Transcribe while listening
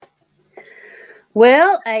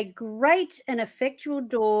Well, a great and effectual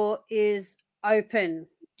door is open.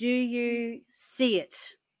 Do you see it?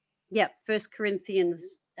 Yep, 1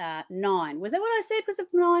 Corinthians 9. Was that what I said? Was it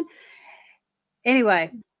 9? Anyway,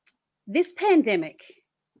 this pandemic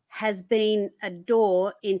has been a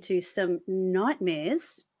door into some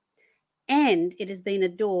nightmares, and it has been a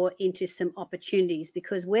door into some opportunities,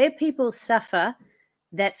 because where people suffer,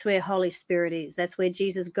 that's where Holy Spirit is. That's where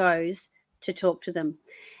Jesus goes to talk to them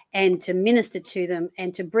and to minister to them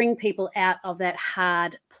and to bring people out of that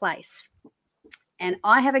hard place. And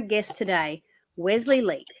I have a guest today, Wesley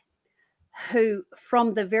Leake, who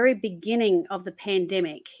from the very beginning of the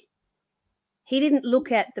pandemic, he didn't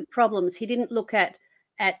look at the problems. He didn't look at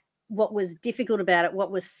what was difficult about it,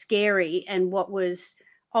 what was scary, and what was,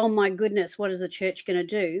 oh my goodness, what is the church going to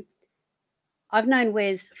do? I've known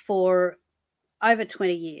Wes for over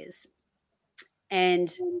 20 years.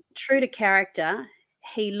 And true to character,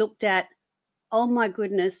 he looked at, oh my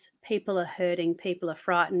goodness, people are hurting, people are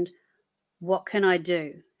frightened. What can I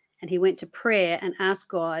do? And he went to prayer and asked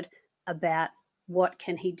God about what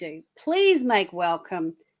can he do. Please make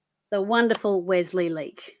welcome the wonderful Wesley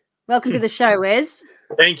Leake. Welcome to the show, Wes.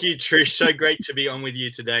 Thank you, Trish. So great to be on with you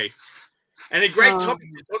today. And a great topic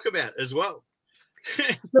to talk about as well.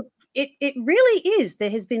 Look, it really is. There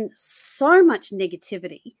has been so much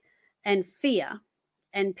negativity and fear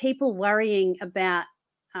and people worrying about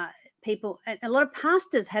people. A lot of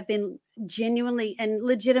pastors have been genuinely and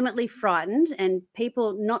legitimately frightened, and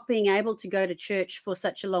people not being able to go to church for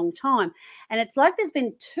such a long time. And it's like there's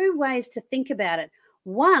been two ways to think about it.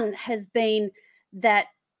 One has been that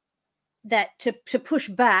to push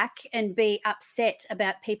back and be upset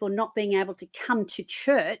about people not being able to come to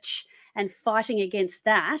church and fighting against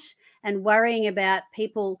that and worrying about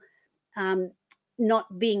people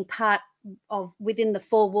not being part of within the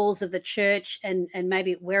four walls of the church, and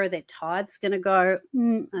maybe where are their tithes going to go.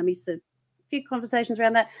 I missed a few conversations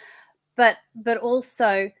around that, but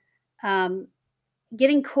also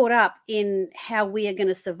getting caught up in how we are going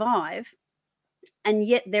to survive. And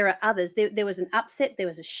yet there are others. There was an upset, there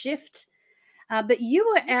was a shift. But you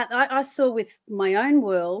were out, I saw with my own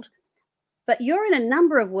world, but you're in a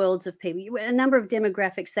number of worlds of people, a number of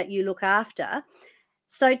demographics that you look after.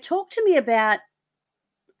 So talk to me about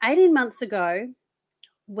 18 months ago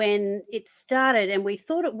when it started, and we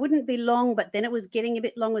thought it wouldn't be long, but then it was getting a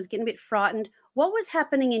bit long, was getting a bit frightened. What was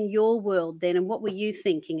happening in your world then, and what were you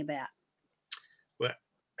thinking about? Well,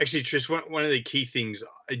 actually, Trish, one of the key things,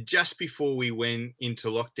 just before we went into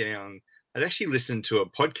lockdown, I'd actually listened to a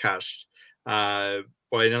podcast by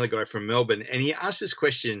another guy from Melbourne, and he asked this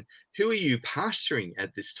question: who are you pastoring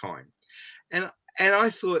at this time? And I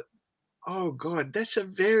thought, oh God, that's a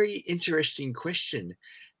very interesting question.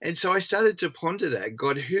 And so I started to ponder that.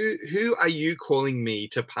 God, who are you calling me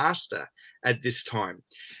to pastor at this time?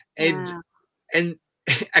 And Wow. and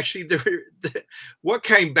actually what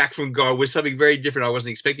came back from God was something very different I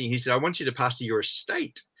wasn't expecting. He said, I want you to pastor your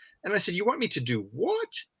estate. And I said, you want me to do what?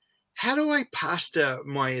 How do I pastor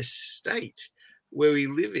my estate where we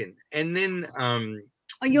live in? And then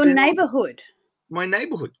your neighborhood. My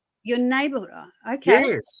neighborhood. Your neighborhood. Okay.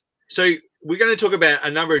 Yes. So we're going to talk about a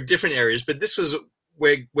number of different areas, but this was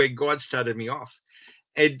where God started me off.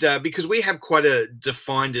 And because we have quite a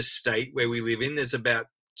defined estate where we live in, there's about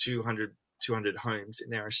 200 homes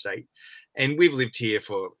in our estate. And we've lived here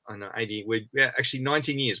for, I don't know, 80, we're actually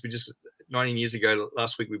 19 years. 19 years ago,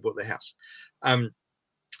 last week, we bought the house.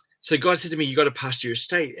 So God said to me, you got to pastor your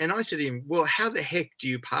estate. And I said to him, well, how the heck do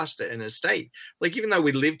you pastor an estate? Like, even though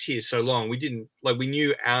we lived here so long, we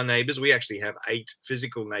knew our neighbors. We actually have 8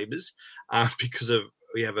 physical neighbors because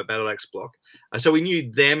we have a battle axe block. So we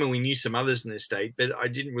knew them and we knew some others in the estate, but I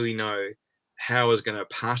didn't really know how I was going to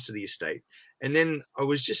pastor the estate. And then I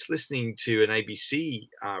was just listening to an ABC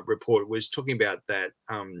report, was talking about that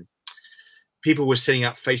people were setting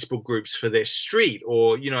up Facebook groups for their street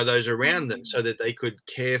or, those around them so that they could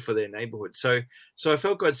care for their neighborhood. So I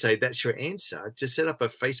felt God say, that's your answer, to set up a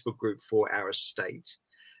Facebook group for our estate.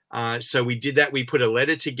 So we did that. We put a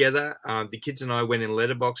letter together. The kids and I went and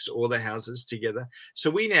letterboxed all the houses together.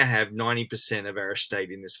 So we now have 90% of our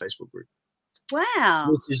estate in this Facebook group. Wow.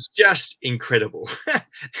 Which is just incredible.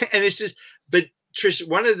 And it's just, but Trish,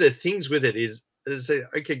 one of the things with it is say,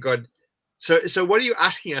 okay, God, so what are you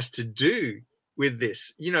asking us to do with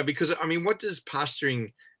this? Because what does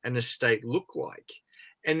pastoring an estate look like?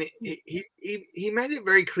 And he made it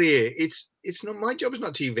very clear. It's not, my job is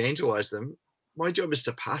not to evangelize them. My job is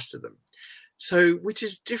to pastor them. So, which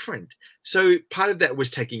is different. So part of that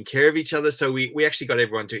was taking care of each other. So we actually got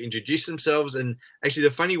everyone to introduce themselves. And actually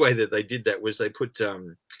the funny way that they did that was they put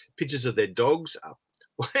pictures of their dogs up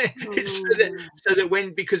So that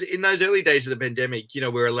when, because in those early days of the pandemic,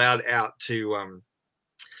 we're allowed out to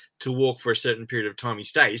walk for a certain period of time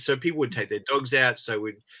each day. So people would take their dogs out, so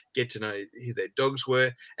we'd get to know who their dogs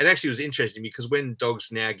were. And actually it was interesting because when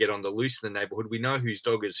dogs now get on the loose in the neighborhood, we know whose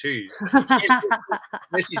dog is whose.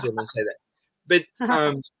 Message them and say that. But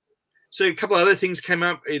so a couple of other things came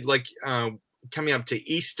up, coming up to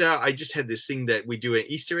Easter. I just had this thing that we do an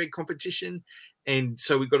Easter egg competition. And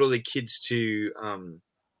so we got all the kids to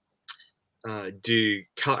do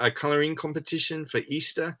a coloring competition for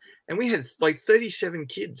Easter, and we had like 37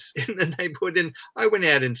 kids in the neighborhood. And I went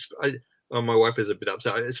out and my wife was a bit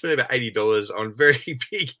upset. I spent about $80 on very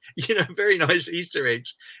big, very nice Easter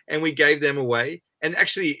eggs, and we gave them away. And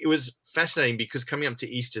actually, it was fascinating because coming up to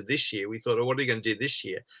Easter this year, we thought, "Oh, what are we going to do this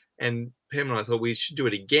year?" And Pam and I thought we should do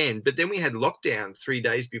it again. But then we had lockdown 3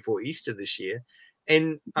 days before Easter this year.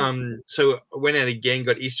 And so I went out again,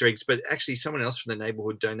 got Easter eggs, but actually someone else from the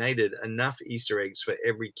neighborhood donated enough Easter eggs for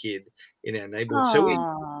every kid in our neighborhood. So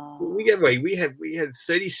we gave away. We had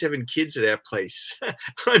 37 kids at our place.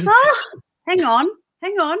 Hang on.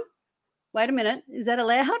 Wait a minute. Is that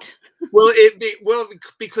allowed? Well,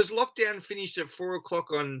 because lockdown finished at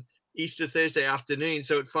 4:00 on Easter Thursday afternoon.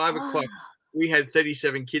 So at 5:00, we had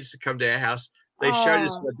 37 kids to come to our house. They showed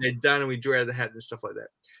us what they'd done, and we drew out of the hat and stuff like that.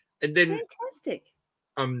 And then fantastic.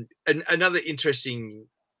 Another interesting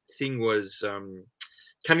thing was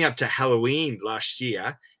coming up to Halloween last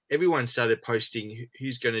year, everyone started posting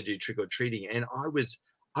who's going to do trick or treating, and I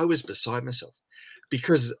was beside myself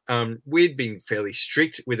because we'd been fairly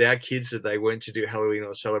strict with our kids that they weren't to do Halloween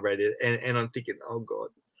or celebrate it, and I'm thinking, oh God,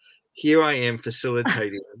 here I am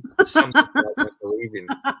facilitating something I don't believe in.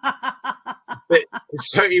 But,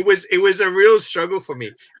 so it was a real struggle for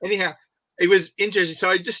me. Anyhow, it was interesting. So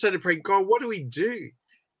I just started praying, God, what do we do?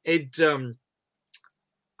 And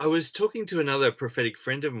I was talking to another prophetic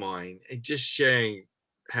friend of mine and just sharing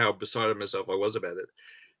how beside myself I was about it.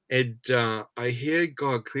 And I heard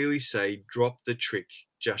God clearly say, drop the trick,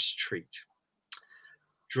 just treat.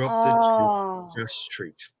 Drop the trick, just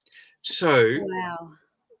treat. So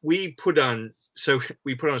we put on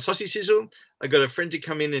a sausage sizzle. I got a friend to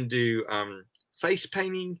come in and do face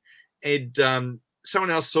painting, and someone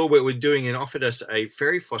else saw what we're doing and offered us a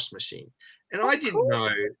fairy floss machine. And I didn't know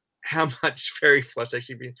how much fairy floss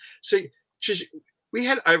actually been. So we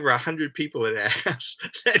had over 100 people at our house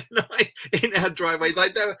that night in our driveway.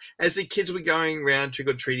 Like as the kids were going around trick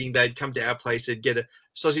or treating, they'd come to our place. They'd get a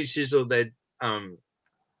sausage sizzle. They'd have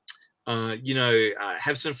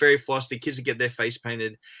some fairy floss. The kids would get their face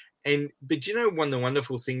painted. But one of the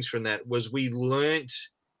wonderful things from that was we learnt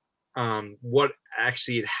what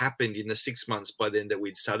actually had happened in the 6 months by then that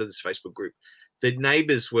we'd started this Facebook group. The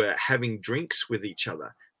neighbors were having drinks with each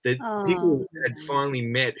other. That people had finally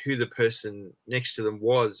met who the person next to them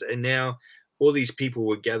was, and now all these people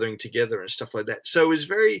were gathering together and stuff like that. So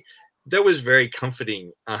that was very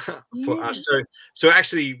comforting for us. So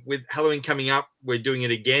actually, with Halloween coming up, we're doing it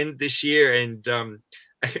again this year, and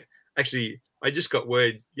actually, I just got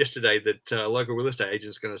word yesterday that a local real estate agent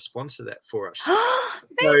is going to sponsor that for us.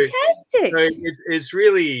 Fantastic! So it's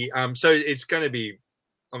really so it's going to be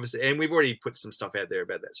obviously, and we've already put some stuff out there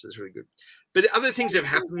about that, so it's really good. But the other things have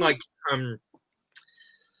happened, like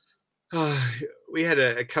we had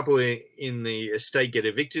a couple in the estate get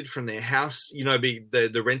evicted from their house.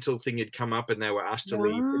 The rental thing had come up, and they were asked to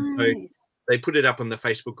leave. And so they put it up on the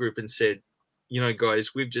Facebook group and said,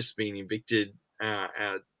 guys, we've just been evicted.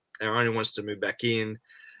 Our owner wants to move back in.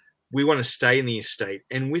 We want to stay in the estate.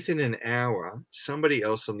 And within an hour, somebody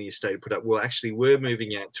else on the estate put up, well, actually, we're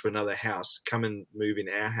moving out to another house. Come and move in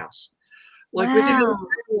our house. Within an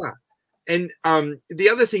hour. And the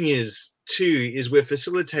other thing is we're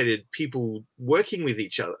facilitated people working with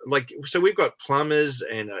each other. So we've got plumbers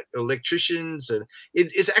and electricians, and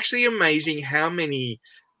it's actually amazing how many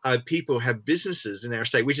people have businesses in our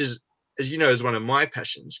estate, which is, as you know, is one of my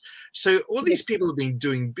passions. So all these people have been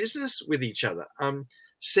doing business with each other.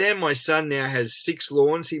 Sam, my son, now has 6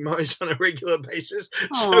 lawns he mows on a regular basis.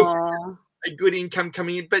 So a good income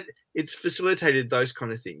coming in, but it's facilitated those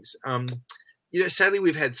kind of things. Sadly,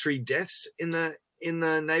 we've had 3 deaths in the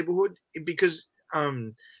neighborhood because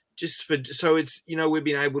so it's we've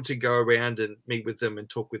been able to go around and meet with them and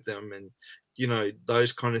talk with them and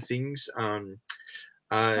those kind of things. Hold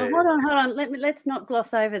on. Let's not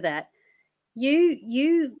gloss over that.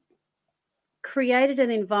 You created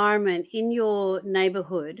an environment in your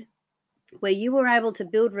neighborhood where you were able to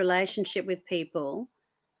build relationship with people,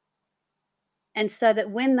 and so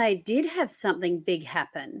that when they did have something big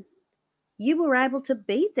happen, you were able to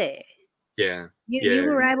be there.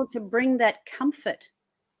 You were able to bring that comfort.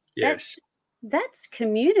 Yes. That's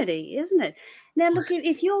community, isn't it? Now, look,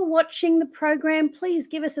 if you're watching the program, please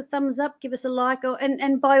give us a thumbs up, give us a like,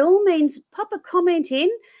 and by all means, pop a comment in,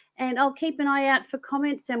 and I'll keep an eye out for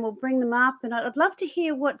comments, and we'll bring them up. And I'd love to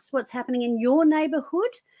hear what's happening in your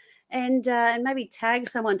neighbourhood, and maybe tag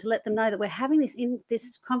someone to let them know that we're having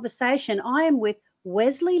this conversation. I am with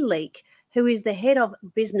Wesley Leake, who is the head of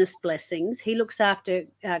Business Blessings. He looks after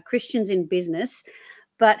Christians in business,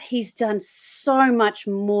 but he's done so much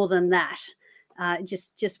more than that.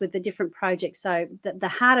 Just with the different projects. So the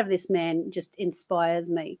heart of this man just inspires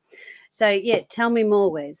me. So yeah, tell me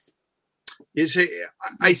more, Wes.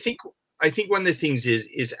 I think one of the things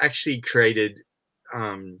is actually created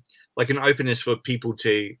like an openness for people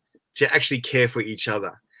to actually care for each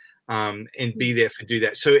other and be there do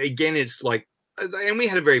that. So again, it's like, and we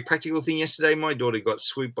had a very practical thing yesterday. My daughter got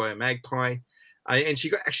swooped by a magpie, and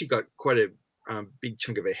she actually got quite a big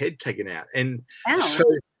chunk of her head taken out. And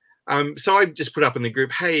so I just put up in the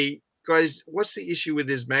group, hey, guys, what's the issue with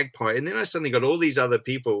this magpie? And then I suddenly got all these other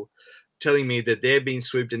people telling me that they're being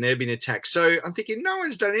swooped and they're being attacked. So I'm thinking, no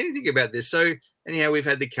one's done anything about this. So anyhow, we've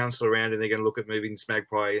had the council around and they're going to look at moving this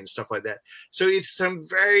magpie and stuff like that. So it's some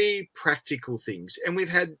very practical things. And we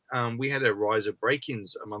had a rise of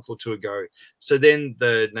break-ins a month or two ago. So then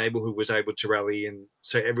the neighborhood was able to rally. And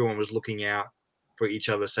so everyone was looking out for each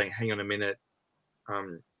other saying, hang on a minute.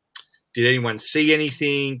 Did anyone see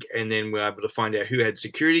anything? And then we're able to find out who had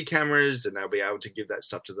security cameras, and they'll be able to give that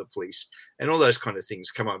stuff to the police, and all those kind of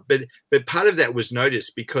things come up. But part of that was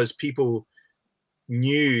noticed because people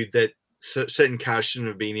knew that certain cars shouldn't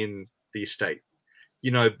have been in the estate,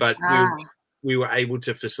 but we were able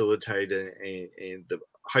to facilitate, and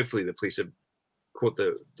hopefully the police have caught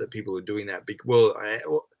the people who are doing that. Well,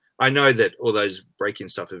 I know that all those break-in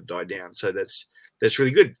stuff have died down, so that's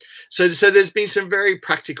really good. So there's been some very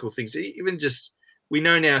practical things. Even just we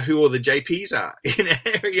know now who all the JPs are in an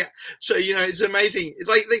area. So it's amazing.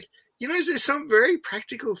 Like there's some very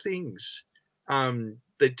practical things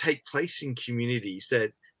that take place in communities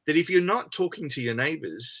that if you're not talking to your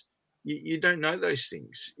neighbors, you don't know those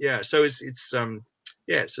things. Yeah. So it's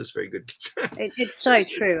very good. It's so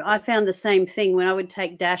true. I found the same thing when I would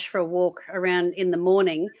take Dash for a walk around in the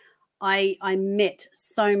morning. I met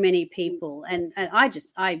so many people, and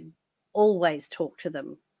I always talk to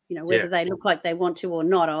them, whether they look like they want to or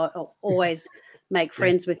not. I'll always make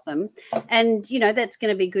friends with them. And, that's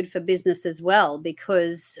going to be good for business as well,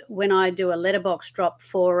 because when I do a letterbox drop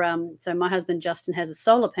for, so my husband Justin has a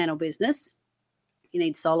solar panel business. You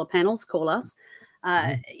need solar panels, call us.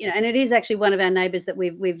 And it is actually one of our neighbours that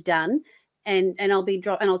we've done. And I'll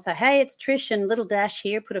I'll say, hey, it's Trish and little Dash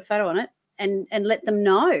here, put a photo on it. And let them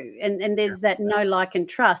know. And there's that know, like, and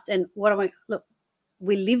trust. And look,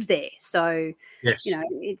 we live there. So, yes.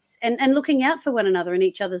 It's and looking out for one another and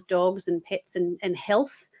each other's dogs and pets and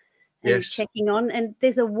health and checking on. And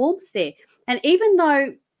there's a warmth there. And even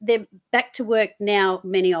though they're back to work now,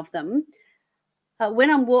 many of them, when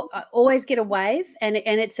I always get a wave, and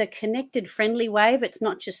it's a connected, friendly wave. It's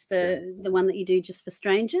not just the one that you do just for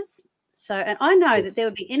strangers. So, and I know that there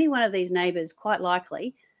would be any one of these neighbours, quite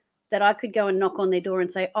likely, that I could go and knock on their door and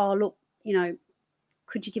say, oh, look,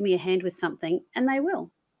 could you give me a hand with something? And they will.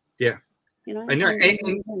 Yeah. I know.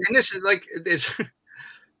 And this is like,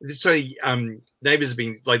 so neighbors have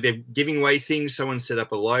been like, they're giving away things. Someone set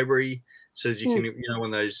up a library so that you can, one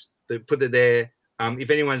of those, they put it there. If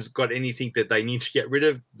anyone's got anything that they need to get rid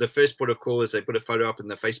of, the first port of call is they put a photo up in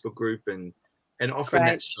the Facebook group, and often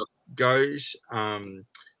that stuff goes.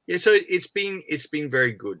 So it's been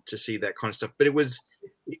very good to see that kind of stuff. But it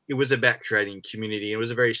was about creating community. It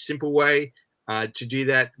was a very simple way to do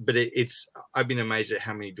that, but I've been amazed at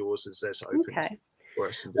how many doors that's opened for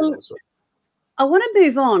us. I want to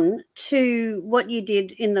move on to what you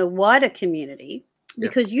did in the wider community,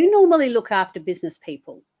 because you normally look after business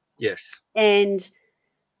people. Yes. And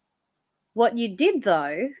what you did,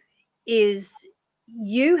 though, is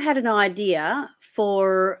you had an idea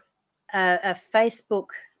for a Facebook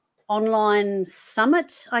online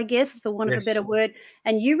summit, I guess, for want of a better word.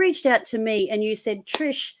 And you reached out to me and you said,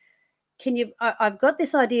 Trish, I've got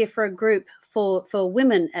this idea for a group for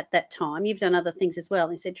women at that time. You've done other things as well.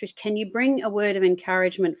 And you said, Trish, can you bring a word of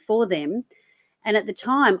encouragement for them? And at the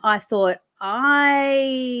time I thought,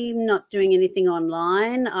 I'm not doing anything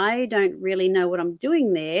online. I don't really know what I'm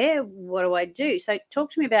doing there. What do I do? So talk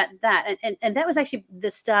to me about that. And that was actually the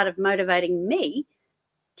start of motivating me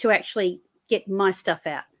to actually get my stuff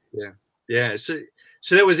out. Yeah. So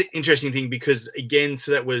that was an interesting thing, because again,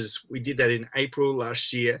 we did that in April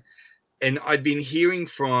last year, and I'd been hearing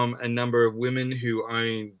from a number of women who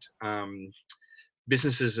owned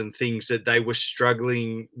businesses and things that they were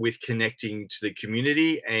struggling with connecting to the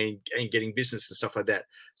community and getting business and stuff like that.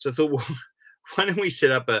 So I thought, well, why don't we set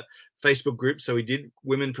up a Facebook group? So we did,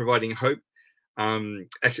 Women Providing Hope.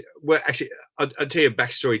 Actually, I'll tell you a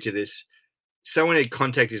backstory to this. Someone had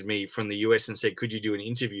contacted me from the US and said, could you do an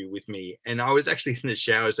interview with me? And I was actually in the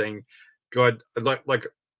shower saying, God, I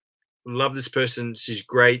love this person. She's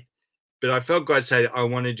great. But I felt God said, I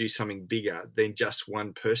want to do something bigger than just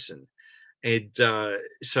one person. And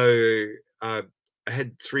so I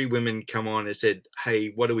had 3 women come on and said, hey,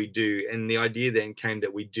 what do we do? And the idea then came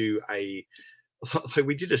that we did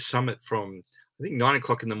a summit from, I think, 9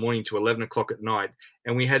 o'clock in the morning to 11 o'clock at night.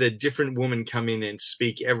 And we had a different woman come in and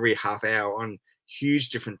speak every half hour on huge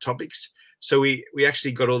different topics. So we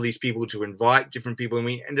actually got all these people to invite different people. And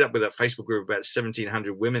we ended up with a Facebook group of about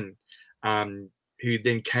 1,700 women who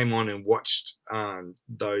then came on and watched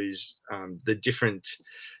the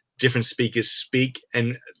different speakers speak,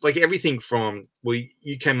 and like everything from, well,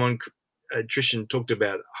 you came on, Trish, and talked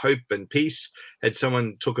about hope and peace. Had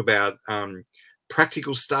someone talk about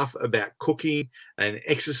practical stuff about cooking and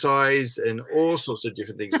exercise and all sorts of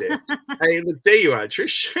different things there. Hey, look, there you are,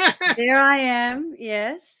 Trish. There I am.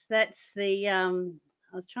 Yes, that's the. I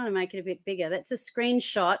was trying to make it a bit bigger. That's a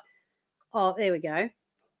screenshot. Oh, there we go.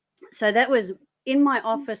 So that was in my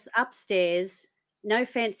office upstairs. No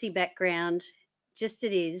fancy background, just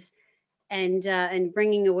it is, and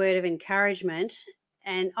bringing a word of encouragement.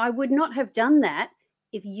 And I would not have done that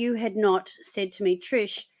if you had not said to me,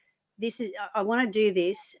 Trish, I want to do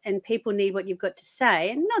this, and people need what you've got to say,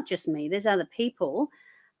 and not just me. There's other people,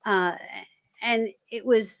 and it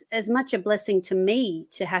was as much a blessing to me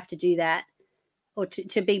to have to do that, or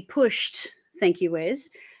to be pushed. Thank you, Wes,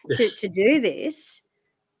 yes. to do this.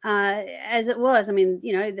 As it was. I mean,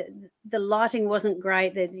 you know, the lighting wasn't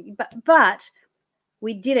great, but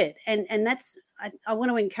we did it. And that's, I want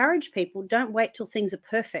to encourage people, don't wait till things are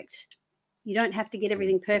perfect. You don't have to get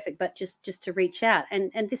everything perfect, but just to reach out.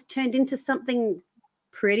 And this turned into something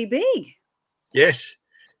pretty big. Yes,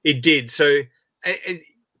 it did. So, and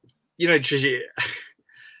you know, Tricia,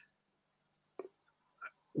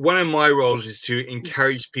 one of my roles is to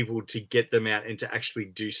encourage people to get them out and to actually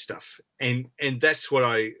do stuff. And that's what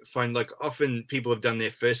I find. Like, often people have done their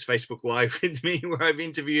first Facebook Live with me where I've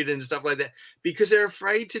interviewed and stuff like that because they're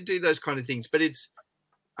afraid to do those kind of things. But it's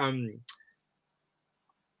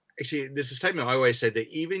actually, there's a statement I always say that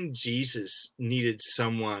even Jesus needed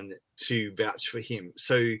someone to vouch for him.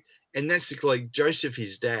 So, and that's like Joseph,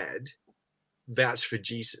 his dad, vouched for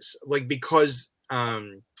Jesus, like, because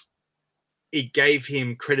it gave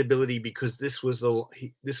him credibility because this was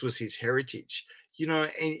his heritage, you know,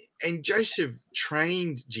 and Joseph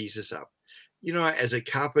trained Jesus up, you know, as a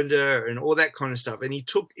carpenter and all that kind of stuff. And he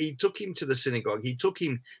took him to the synagogue.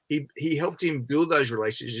 He helped him build those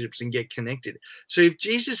relationships and get connected. So if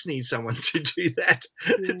Jesus needs someone to do that,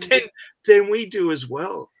 then we do as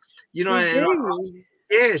well, you know.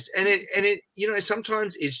 Yes. And it, you know,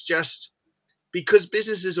 sometimes it's just, because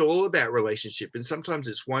business is all about relationship, and sometimes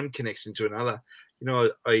it's one connection to another. You know,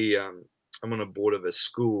 I'm on a board of a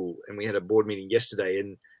school, and we had a board meeting yesterday,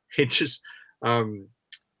 and it just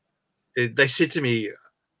they said to me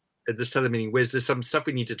at the start of the meeting, "Where's there's some stuff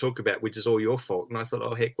we need to talk about, which is all your fault?" And I thought,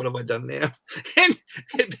 "Oh heck, what have I done now?" And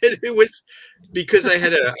it was because they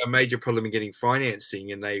had a major problem in getting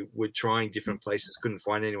financing, and they were trying different places, couldn't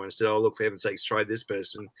find anyone. I said, "Oh look, for heaven's sakes, try this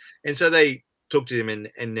person." And so they talked to them,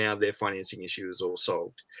 and now their financing issue is all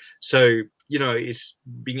solved. So, you know, it's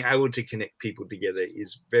being able to connect people together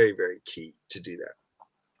is very, very key to do that.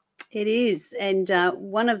 It is. And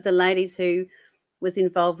one of the ladies who was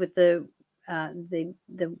involved with the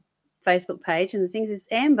Facebook page and the things is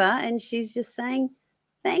Amber, and she's just saying,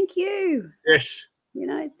 thank you. Yes. You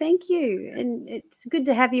know, thank you. And it's good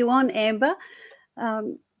to have you on, Amber.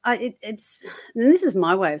 And this is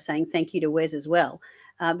my way of saying thank you to Wes as well.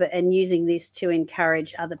 And using this to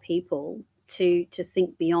encourage other people to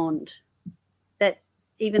think beyond that.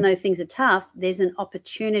 Even though things are tough, there's an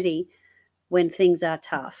opportunity when things are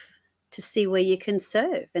tough to see where you can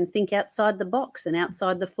serve and think outside the box and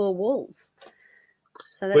outside the 4 walls.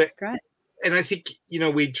 So that's great. And I think, you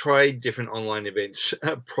know, we tried different online events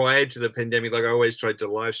prior to the pandemic. Like, I always tried to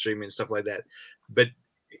live stream and stuff like that, but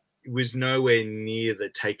it was nowhere near the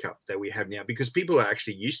take up that we have now, because people are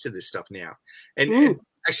actually used to this stuff now. And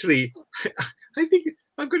actually, I think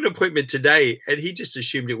I've got an appointment today, and he just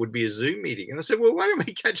assumed it would be a Zoom meeting. And I said, well, why don't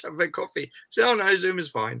we catch up for coffee? He said, oh, no, Zoom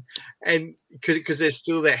is fine. And because there's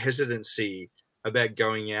still that hesitancy about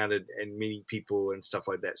going out and meeting people and stuff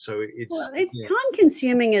like that. So it's time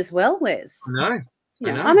consuming as well, Wes. No.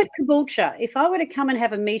 You know, I'm at Caboolture. If I were to come and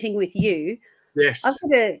have a meeting with you, Yes. I've got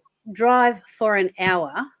to drive for an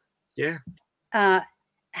hour, Yeah.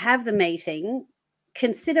 have the meeting,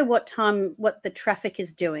 consider what the traffic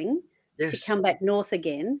is doing to Yes. come back north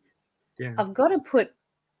again. Yeah. I've got to put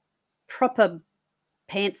proper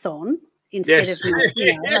pants on instead Yes. of my, like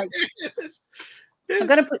Yes. I've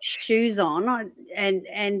got to put shoes on, and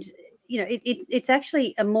it's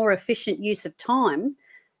actually a more efficient use of time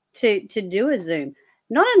to do a Zoom.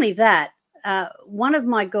 Not only that, one of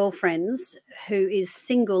my girlfriends who is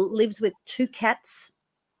single lives with 2 cats.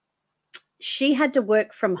 She had to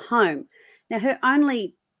work from home. Now, her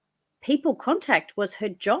only people contact was her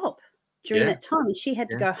job during Yeah. that time, and she had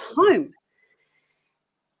to Yeah. go home.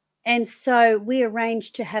 And so we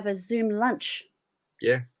arranged to have a Zoom lunch.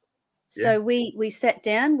 Yeah. So we sat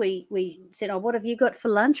down, we said, "Oh, what have you got for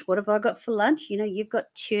lunch? What have I got for lunch? You've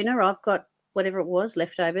got tuna, I've got whatever it was,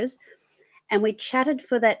 leftovers." And we chatted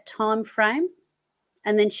for that time frame,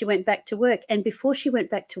 and then she went back to work. And before she went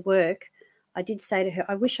back to work, I did say to her,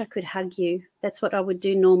 "I wish I could hug you. That's what I would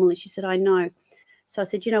do normally." She said, "I know." So I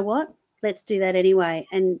said, "You know what? Let's do that anyway."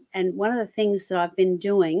 And one of the things that I've been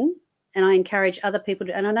doing, and I encourage other people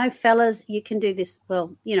to, and I know fellas, you can do this,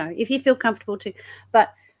 well, if you feel comfortable to,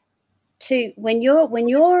 but when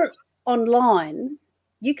you're online,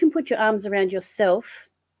 you can put your arms around yourself,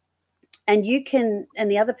 and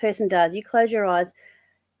the other person does. You close your eyes,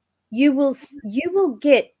 you will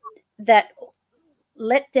get that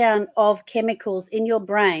letdown of chemicals in your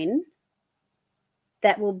brain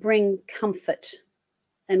that will bring comfort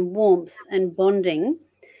and warmth and bonding,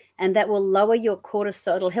 and that will lower your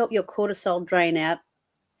cortisol. It'll help your cortisol drain out,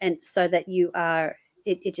 and so that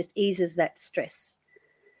it just eases that stress.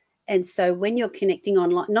 And so when you're connecting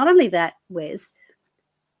online, not only that, Wes,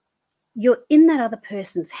 you're in that other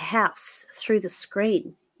person's house through the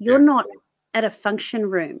screen. You're not at a function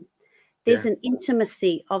room. There's an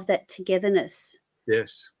intimacy of that togetherness.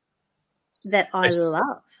 Yes. That I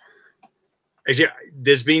love. Actually,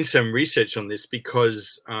 there's been some research on this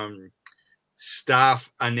because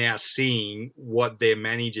staff are now seeing what their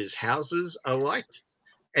managers' houses are like.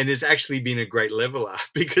 And there's actually been a great leveler,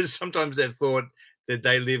 because sometimes they've thought that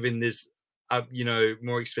they live in this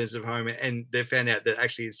more expensive home, and they found out that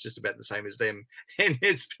actually it's just about the same as them. And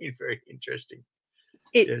it's been very interesting.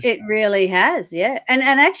 It really has, yeah. And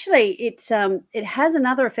actually it has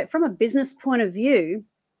another effect from a business point of view.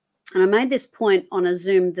 And I made this point on a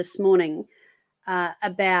Zoom this morning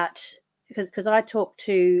about, because I talk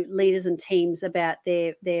to leaders and teams about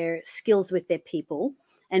their skills with their people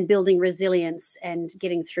and building resilience and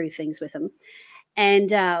getting through things with them.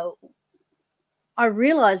 And I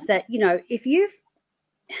realized that, if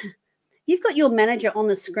you've got your manager on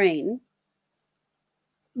the screen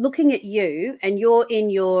looking at you, and you're in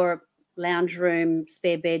your lounge room,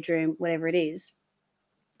 spare bedroom, whatever it is,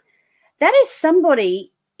 that is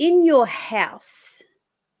somebody in your house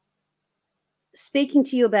speaking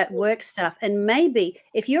to you about work stuff. And maybe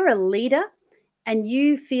if you're a leader and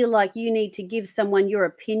you feel like you need to give someone your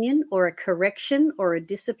opinion or a correction or a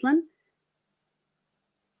discipline,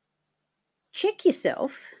 check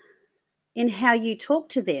yourself in how you talk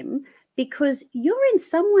to them, because you're in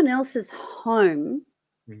someone else's home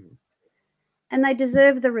and they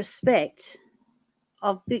deserve the respect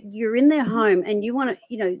of, you're in their home, and you want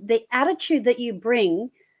to, the attitude that you bring.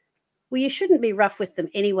 Well, you shouldn't be rough with them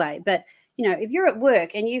anyway, but if you're at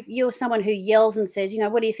work and you're someone who yells and says,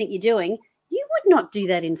 what do you think you're doing? You would not do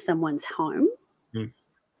that in someone's home.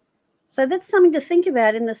 So that's something to think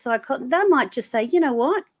about in the psychology. They might just say, you know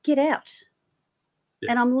what, get out.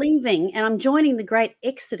 And I'm leaving, and I'm joining the great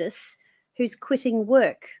exodus who's quitting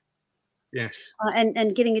work. Yes.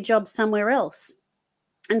 And getting a job somewhere else.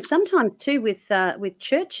 And sometimes too with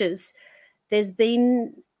churches, there's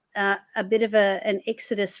been a bit of an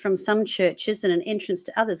exodus from some churches and an entrance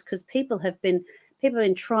to others, because people have been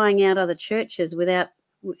trying out other churches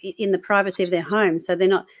in the privacy of their home, so they're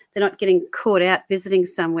not getting caught out visiting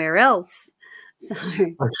somewhere else. So,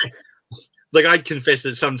 like, I confess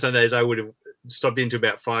that some Sundays I would have stopped into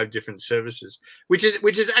about 5 different services, which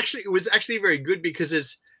was actually very good, because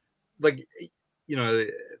it's like,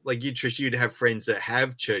 like you, Trish, you'd have friends that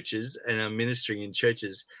have churches and are ministering in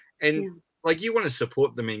churches, and like, you want to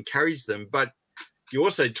support them, encourage them, but you're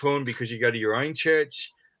also torn because you go to your own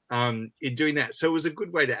church in doing that. So it was a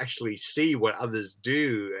good way to actually see what others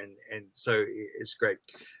do, and so it's great.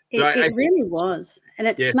 It really was, and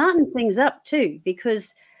it smartened things up too,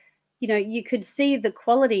 because you could see the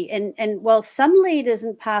quality, and while some leaders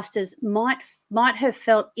and pastors might have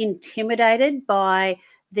felt intimidated by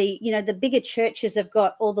the bigger churches have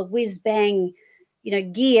got all the whiz bang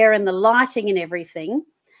gear and the lighting and everything,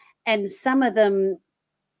 and some of them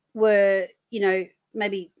were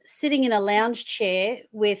maybe sitting in a lounge chair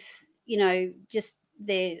with, just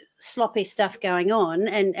their sloppy stuff going on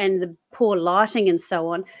and the poor lighting and so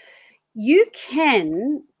on, you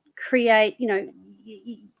can create,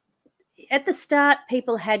 at the start,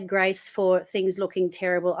 people had grace for things looking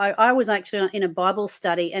terrible. I was actually in a Bible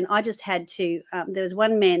study, and I just had to, there was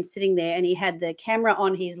one man sitting there, and he had the camera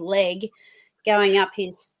on his leg going up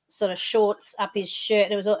his sort of shorts, up his shirt.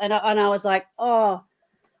 And it was, and I was like, oh,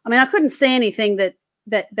 I mean, I couldn't see anything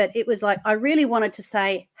but it was like, I really wanted to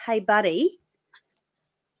say, hey, buddy,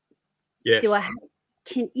 yes. I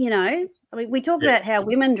mean, we talk about how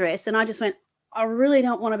women dress, and I just went, I really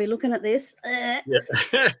don't want to be looking at this. Yeah.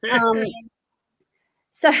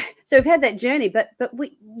 So we've had that journey, but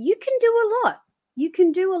you can do a lot. You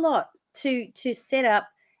can do a lot to set up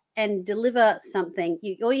and deliver something.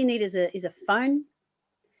 All you need is a phone,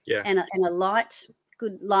 and a light,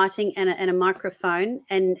 good lighting, and a microphone,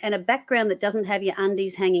 and a background that doesn't have your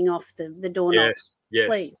undies hanging off the doorknob. Yes,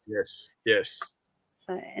 please. Yes.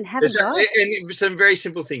 So, and have a go. And some very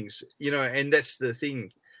simple things, and that's the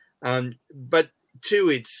thing. But too,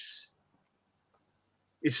 it's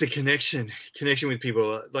the connection with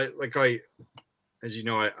people. Like I, as you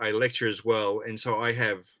know, I lecture as well, and so I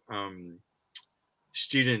have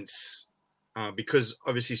students because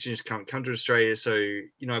obviously students can't come to Australia. So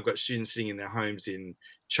I've got students sitting in their homes in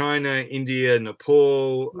China, India,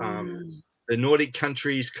 Nepal, the Nordic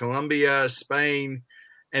countries, Colombia, Spain.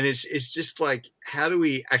 And it's just like, how do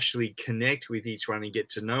we actually connect with each one and get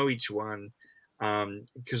to know each one?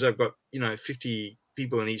 Because I've got 50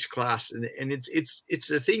 people in each class, and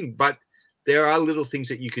it's a thing. But there are little things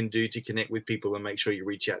that you can do to connect with people and make sure you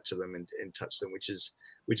reach out to them and touch them, which is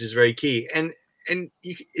very key. And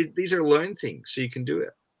these are learned things, so you can do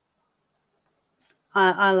it.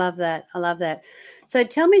 I love that. I love that. So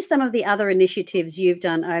tell me some of the other initiatives you've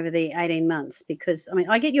done over the 18 months, because, I mean,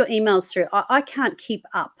 I get your emails through. I can't keep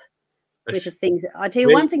up with the things. I tell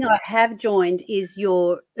you, one thing I have joined is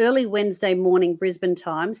your early Wednesday morning Brisbane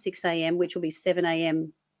time, 6 a.m., which will be 7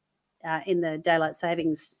 a.m. In the daylight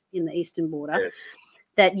savings in the eastern border,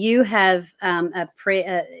 that you have a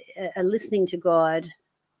listening to God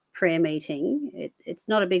prayer meeting. It's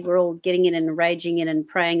not a big, we're all getting in and raging in and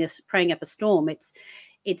praying up a storm.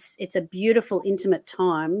 It's a beautiful, intimate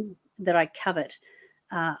time that I covet.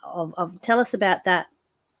 Tell us about that.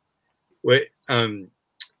 Well,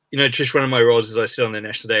 Trish, one of my roles is I sit on the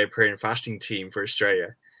National Day of Prayer and Fasting team for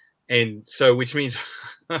Australia, and so which means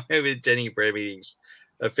I'm attending prayer meetings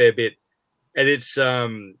a fair bit, and it's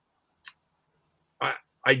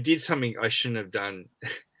I did something I shouldn't have done.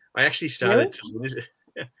 I actually started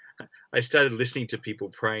I started listening to people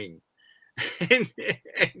praying, and it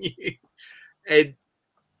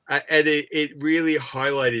really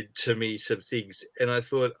highlighted to me some things. And I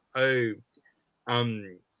thought,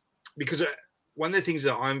 because one of the things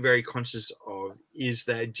that I'm very conscious of is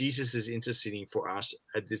that Jesus is interceding for us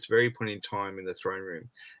at this very point in time in the throne room.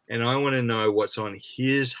 And I want to know what's on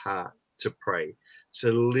his heart to pray. So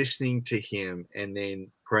listening to him and then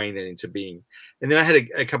praying that into being. And then I had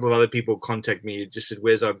a couple of other people contact me, just said,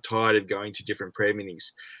 Wes, I'm tired of going to different prayer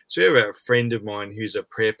meetings. So we have a friend of mine who's a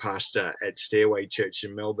prayer pastor at Stairway Church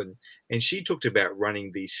in Melbourne, and she talked about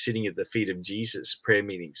running these sitting at the feet of Jesus prayer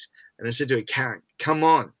meetings. And I said to her, Karen, come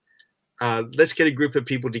on, let's get a group of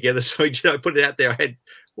people together. So I put it out there. I had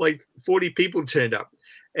like 40 people turned up,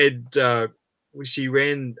 and she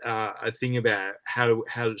ran a thing about how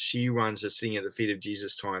she runs a sitting at the feet of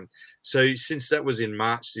Jesus time. So since that was in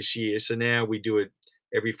March this year, so now we do it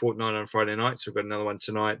every fortnight on Friday night. So we've got another one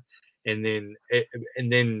tonight, and then I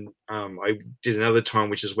did another time,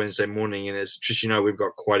 which is Wednesday morning. And as Trish, we've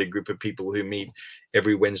got quite a group of people who meet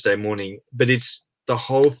every Wednesday morning. But it's the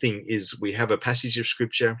whole thing is we have a passage of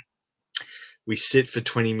scripture. We sit for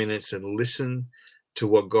 20 minutes and listen to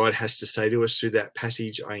what God has to say to us through that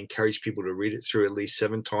passage. I encourage people to read it through at least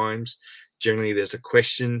 7 times. Generally, there's a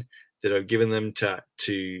question that I've given them to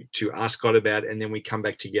ask God about, and then we come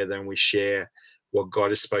back together and we share what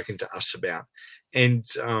God has spoken to us about. And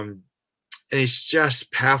it's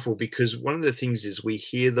just powerful, because one of the things is we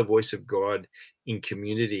hear the voice of God in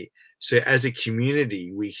community. So as a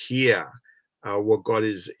community, we hear what God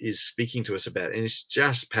is speaking to us about, and it's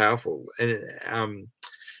just powerful. And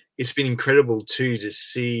it's been incredible too to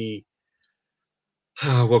see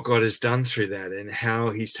what God has done through that, and how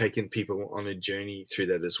he's taken people on a journey through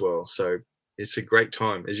that as well. So it's a great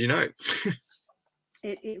time, as you know.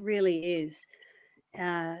 It really is.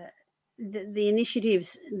 The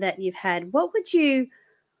initiatives that you've had,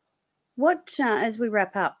 as we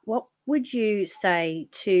wrap up, what would you say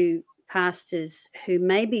to pastors who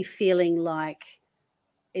may be feeling like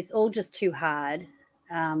it's all just too hard.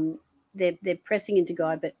 They're pressing into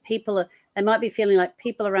God, but they might be feeling like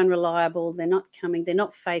people are unreliable. They're not coming. They're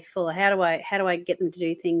not faithful. How do I get them to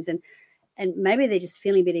do things? And maybe they're just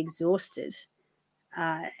feeling a bit exhausted.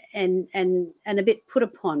 And a bit put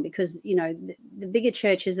upon, because the bigger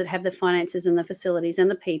churches that have the finances and the facilities and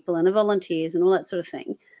the people and the volunteers and all that sort of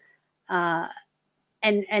thing,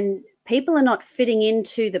 and people are not fitting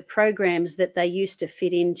into the programs that they used to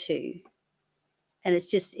fit into, and it's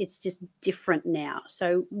just different now.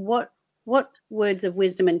 So what words of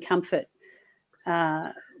wisdom and comfort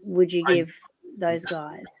would you give those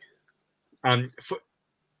guys? I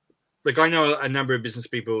know a number of business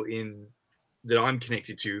people that I'm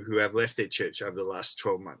connected to who have left their church over the last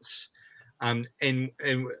 12 months,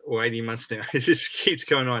 or 18 months now. It just keeps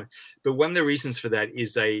going on. But one of the reasons for that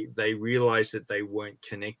is they realize that they weren't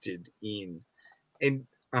connected in. And,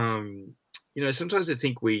 sometimes I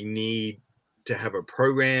think we need to have a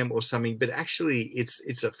program or something, but actually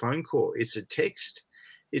it's a phone call. It's a text.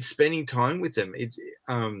 It's spending time with them.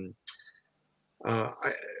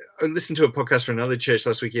 I listened to a podcast from another church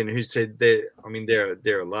last weekend who said they're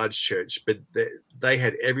a large church, but they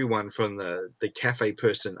had everyone from the cafe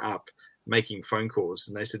person up making phone calls,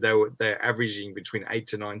 and they said they're averaging between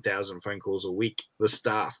 8,000 to 9,000 phone calls a week. The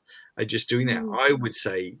staff are just doing that. I would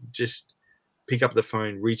say just pick up the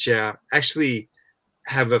phone, reach out, actually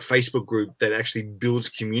have a Facebook group that actually builds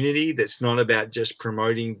community. That's not about just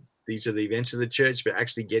promoting these are the events of the church, but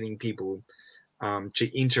actually getting people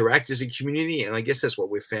to interact as a community. And I guess that's what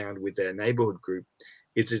we've found with our neighborhood group.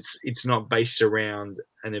 It's not based around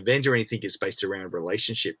an event or anything. It's based around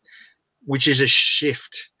relationship, which is a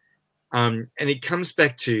shift. And it comes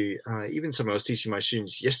back to even something I was teaching my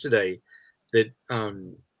students yesterday, that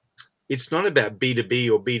it's not about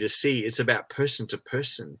B2B or B2C. It's about person to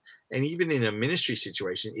person. And even in a ministry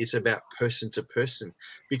situation, it's about person to person,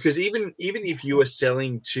 because even if you are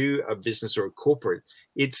selling to a business or a corporate,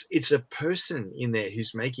 it's a person in there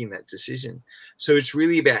who's making that decision. So it's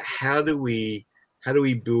really about how do we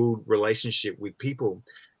build relationship with people.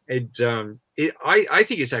 And I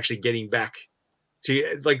think it's actually getting back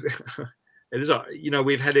to, like, it is,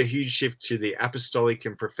 we've had a huge shift to the apostolic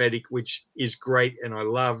and prophetic, which is great and I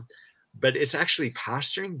love, but it's actually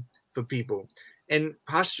pastoring for people. And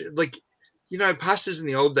pastors in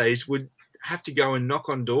the old days would have to go and knock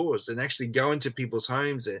on doors and actually go into people's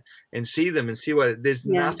homes and see them and see there's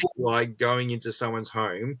nothing like going into someone's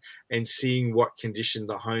home and seeing what condition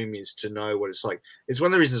the home is to know what it's like. It's one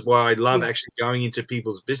of the reasons why I love actually going into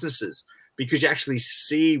people's businesses, because you actually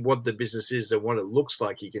see what the business is and what it looks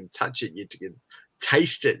like. You can touch it, you can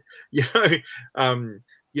taste it, you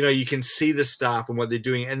can see the staff and what they're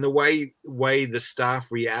doing, and the way the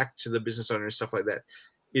staff react to the business owner and stuff like that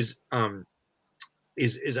is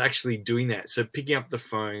actually doing that. So picking up the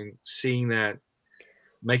phone, seeing that,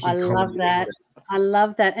 making comments. I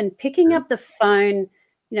love that. And picking up the phone,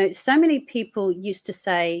 so many people used to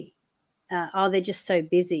say, they're just so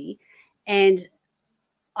busy. And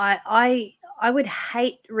I would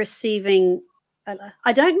hate receiving,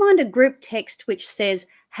 I don't mind a group text which says,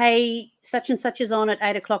 hey, such and such is on at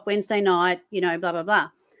 8:00 Wednesday night, blah, blah, blah.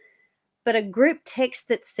 But a group text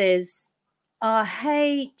that says,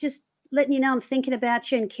 hey, just letting you know I'm thinking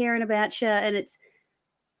about you and caring about you, and it's,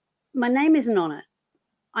 my name isn't on it.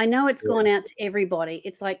 I know it's gone out to everybody.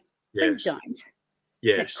 It's like, please don't.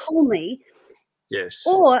 Yes. Call me. Yes.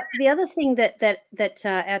 Or the other thing that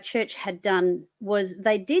our church had done was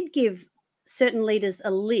they did give certain leaders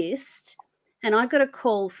a list, and I got a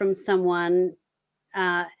call from someone,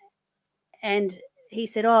 and he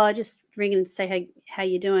said, I just ring and say, how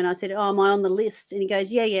you doing? I said, am I on the list? And he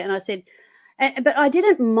goes, yeah. And I said, but I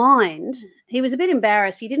didn't mind. He was a bit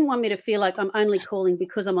embarrassed. He didn't want me to feel like I'm only calling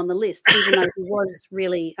because I'm on the list, even though he was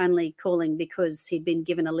really only calling because he'd been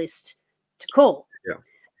given a list to call. Yeah.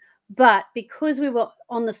 But because we were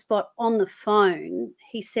on the spot on the phone,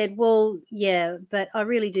 he said, well, yeah, but I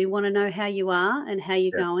really do want to know how you are and how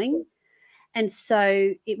you're going. And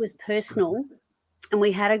so it was personal, and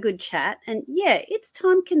we had a good chat. And, it's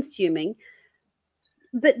time consuming,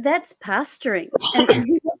 but that's pastoring. And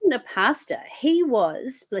he wasn't a pastor. He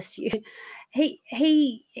was, bless you,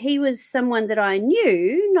 he was someone that I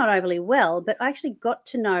knew, not overly well, but I actually got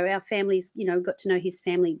to know our families, got to know his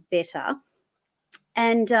family better.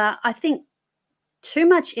 And I think too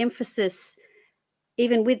much emphasis,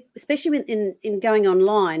 especially in going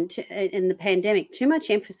online in the pandemic, too much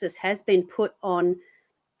emphasis has been put on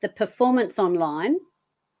the performance online.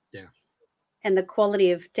 Yeah. And the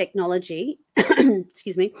quality of technology,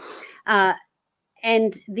 excuse me,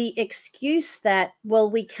 and the excuse that, well,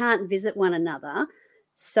 we can't visit one another.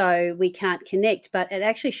 so we can't connect, but it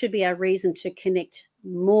actually should be our reason to connect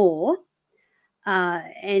more.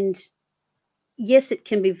 And yes, it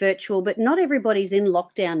can be virtual, but not everybody's in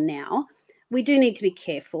lockdown now. We do need to be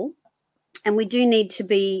careful, and we need to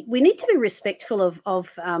be respectful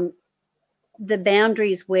of the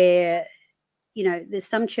boundaries where, you know, there's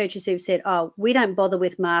some churches who've said, oh, we don't bother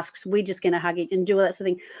with masks, we're just going to hug it and do all that sort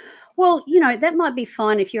of thing. Well, you know, that might be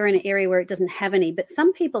fine if you're in an area where it doesn't have any, but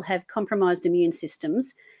some people have compromised immune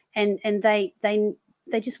systems, and they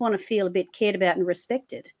just want to feel a bit cared about and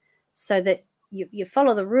respected, so that you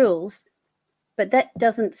follow the rules, but that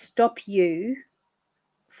doesn't stop you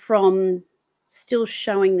from still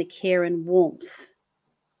showing the care and warmth.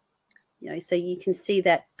 You know, so you can see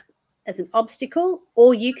that as an obstacle,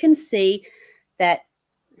 or you can see that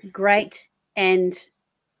great and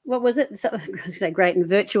what was it? So, I was going to say great and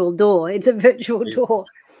virtual door. It's a virtual door,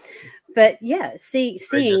 but yeah,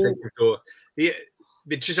 seeing. Yeah,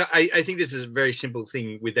 but just I think this is a very simple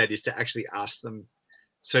thing with that, is to actually ask them.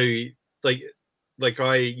 So like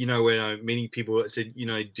I, you know, when I'm meeting people, I said, you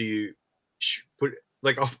know, do you put,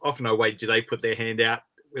 like, often I wait, do they put their hand out,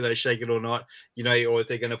 whether they shake it or not, you know, or if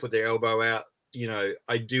they're going to put their elbow out, you know,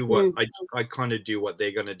 I do what I kind of do what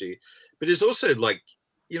they're going to do. But it's also like,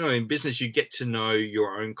 you know, in business, you get to know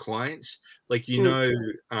your own clients. Like, you know,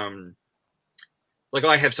 like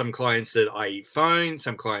I have some clients that I phone,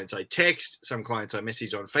 some clients I text, some clients I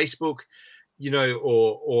message on Facebook, you know,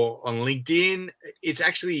 or on LinkedIn. It's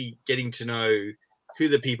actually getting to know who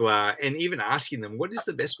the people are, and even asking them, what is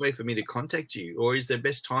the best way for me to contact you? Or is there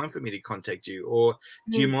best time for me to contact you? Or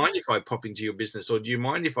do you mind if I pop into your business? Or do you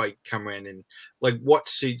mind if I come around, and like, what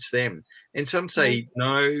suits them? And some say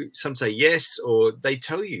no, some say yes, or they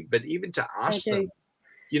tell you, but even to ask them,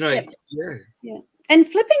 you know, yeah. And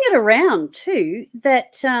flipping it around too,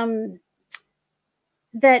 that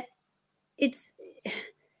that it's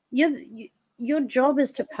your job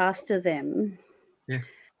is to pastor them. Yeah.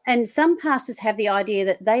 And some pastors have the idea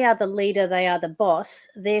that they are the leader, they are the boss,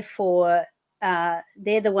 therefore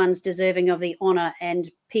they're the ones deserving of the honor, and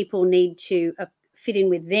people need to fit in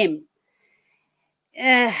with them,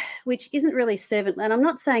 which isn't really servant. And I'm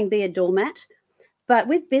not saying be a doormat, but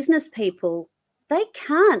with business people, they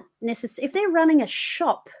can't necessarily, if they're running a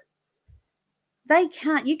shop, you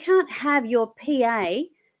can't have your PA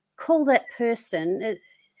call that person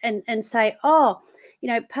and say, oh, you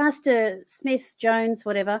know, Pastor Smith, Jones,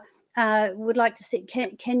 whatever, would like to see, can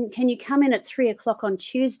you come in at 3:00 on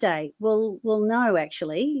Tuesday? Well, no,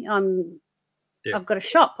 actually, I've got a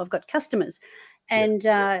shop, I've got customers, and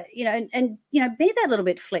you know, and you know, be that little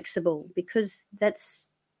bit flexible, because that's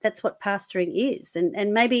what pastoring is,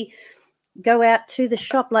 and maybe go out to the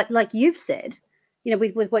shop, like you've said, you know,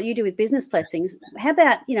 with what you do with business blessings. How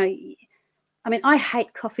about, you know, I mean, I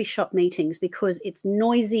hate coffee shop meetings because it's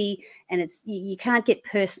noisy and it's you can't get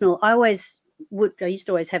personal. I used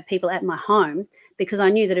to always have people at my home, because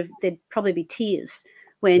I knew that there'd probably be tears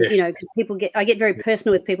when, you know, I get very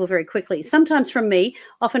personal with people very quickly, sometimes from me,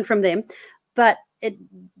 often from them, but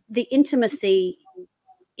the intimacy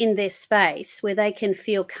in their space where they can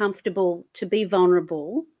feel comfortable to be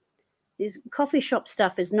vulnerable. This coffee shop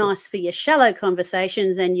stuff is nice for your shallow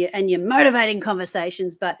conversations and your motivating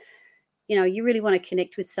conversations, but you know, you really want to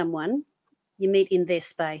connect with someone, you meet in their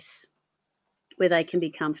space where they can be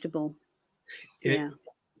comfortable. Yeah.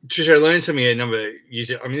 Trisha, I learned something a number of years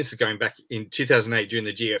ago. I mean, this is going back in 2008 during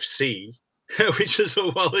the GFC, which is a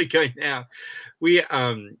while ago now. We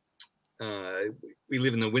live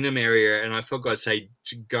in the Wynnum area, and I felt God say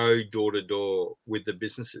to go door to door with the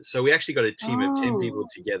businesses. So we actually got a team of 10 people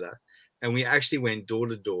together, and we actually went door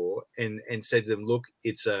to door and said to them, look,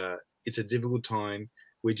 it's a difficult time.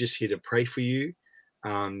 We're just here to pray for you.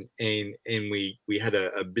 And we had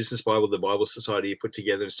a business Bible, the Bible Society put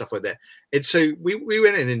together and stuff like that. And so we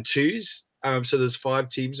went in twos. So there's 5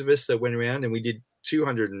 teams of us that went around, and we did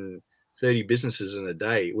 230 businesses in a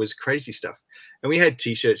day. It was crazy stuff. And we had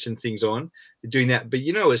T-shirts and things on doing that. But,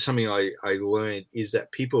 you know, it's something I learned is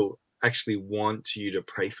that people actually want you to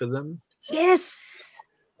pray for them. Yes.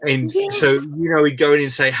 And so, you know, we go in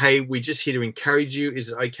and say, hey, we're just here to encourage you. Is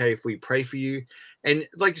it okay if we pray for you? And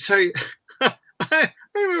like, so I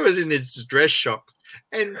remember I was in this dress shop,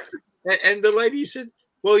 and the lady said,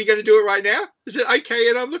 well, you're going to do it right now? I said, okay.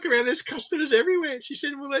 And I'm looking around, there's customers everywhere. She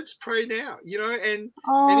said, well, let's pray now, you know, and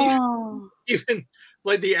even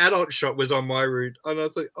like the adult shop was on my route. And I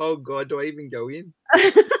thought, oh God, do I even go in?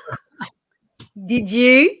 Did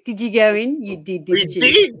you go in? You did, didn't you?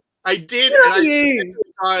 Did. I did. Good and on you.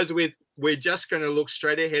 I was with, we're just going to look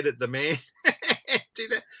straight ahead at the man. Do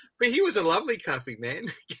that. But he was a lovely coffee man.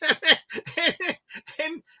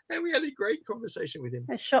 and And we had a great conversation with him.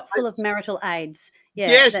 A shop full of marital aids. Yeah,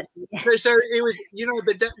 yes. that's So it was,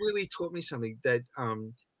 but that really taught me something that,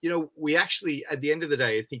 we actually, at the end of the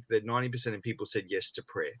day, I think that 90% of people said yes to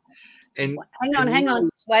prayer. And hang on.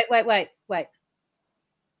 Wait.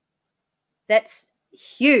 That's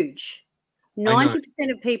huge.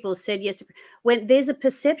 90% of people said yes. When there's a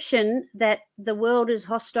perception that the world is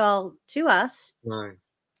hostile to us,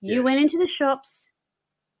 you went into the shops,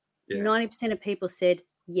 90% of people said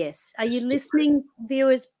yes. Are you listening,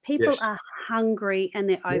 viewers? People are hungry and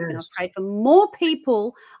they're open. I've prayed for more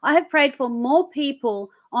people. I have prayed for more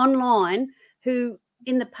people online who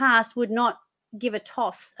in the past would not give a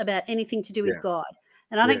toss about anything to do with God.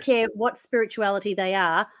 And I don't care what spirituality they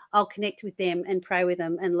are, I'll connect with them and pray with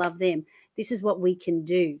them and love them. This is what we can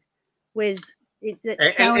do. It's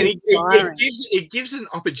so inspiring. It gives an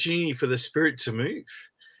opportunity for the Spirit to move.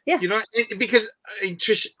 Yeah. Because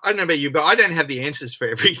Trish, I don't know about you, but I don't have the answers for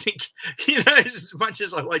everything, as much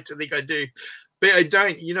as I like to think I do. But I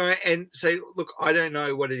don't, and say, look, I don't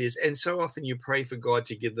know what it is. And so often you pray for God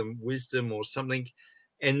to give them wisdom or something,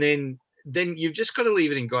 and then you've just got to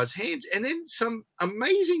leave it in God's hands. And then some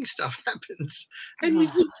amazing stuff happens. And you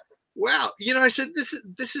think, wow, I said, this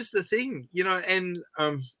is the thing, and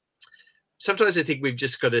sometimes I think we've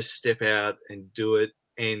just got to step out and do it,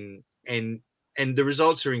 and the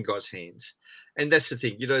results are in God's hands. And that's the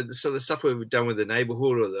thing, so the stuff we've done with the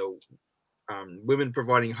neighborhood or the Women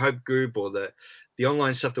Providing Hope group or the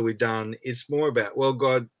online stuff that we've done, it's more about, well,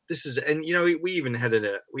 God, this is, and we even had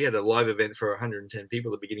a live event for 110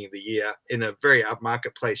 people at the beginning of the year in a very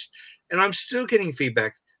upmarket place, and I'm still getting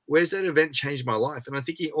feedback. Where's that event changed my life? And I'm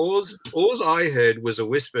thinking, all I heard was a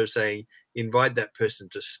whisper saying, invite that person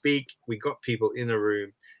to speak. We got people in a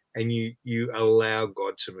room, and you allow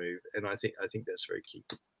God to move. And I think that's very key.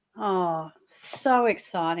 Oh, so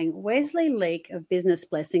exciting. Wesley Leake of Business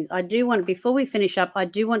Blessings. Before we finish up, I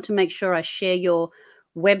do want to make sure I share your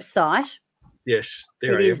website. Yes,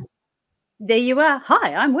 there I am. There you are.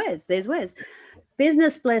 Hi, I'm Wes. There's Wes.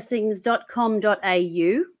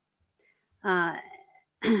 businessblessings.com.au.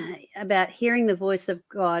 About hearing the voice of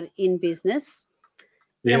God in business.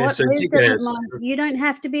 You know what? Wes doesn't mind. You don't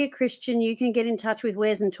have to be a Christian. You can get in touch with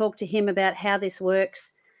Wes and talk to him about how this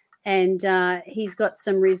works. And he's got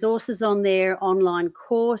some resources on there, online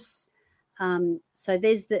course. So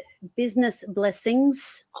there's the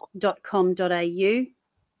businessblessings.com.au.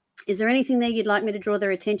 Is there anything there you'd like me to draw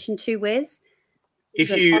their attention to, Wes?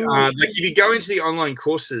 If you go into the online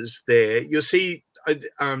courses there, you'll see get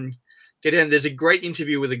down. There's a great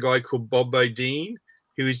interview with a guy called Bob Bodine,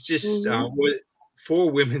 who is just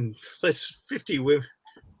 4 women, 50 women.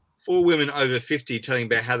 4 women over 50 telling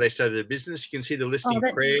about how they started a business. You can see the listing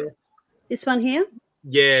prayer. This one here?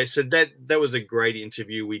 Yeah, so that was a great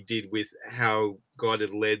interview we did with how God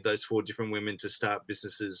had led those 4 different women to start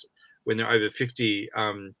businesses when they're over 50.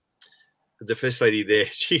 The first lady there,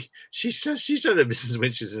 she started a business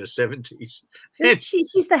when she was in her 70s.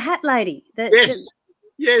 She's the hat lady.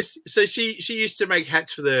 Yes. So she used to make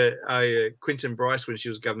hats for the Quinton Bryce when she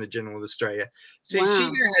was Governor General of Australia. So she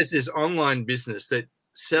now has this online business that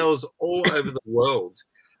sells all over the world.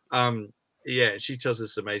 She tells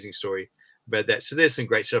this amazing story about that. So there's some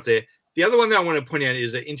great stuff there. The other one that I want to point out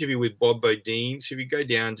is an interview with Bob Bodine. So if you go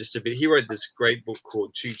down just a bit, he wrote this great book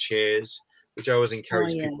called 2 Chairs, which I always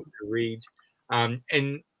encourage people to read. And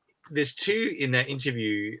there's 2 in that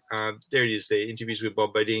interview. There it is, there, interviews with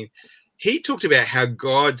Bob Bodine. He talked about how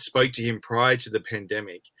God spoke to him prior to the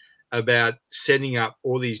pandemic about setting up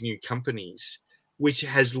all these new companies, which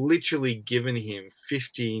has literally given him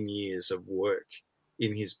 15 years of work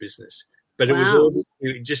in his business. But it was all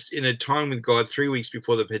just in a time with God. 3 weeks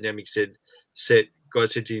before the pandemic God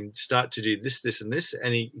said to him, start to do this, this, and this.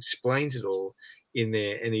 And he explains it all in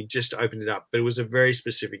there, and he just opened it up. But it was a very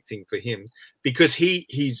specific thing for him because he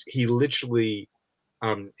literally,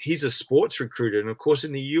 he's a sports recruiter. And of course,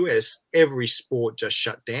 in the US, every sport just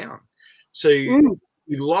shut down. So he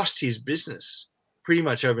lost his business pretty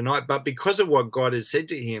much overnight. But because of what God had said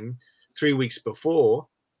to him 3 weeks before,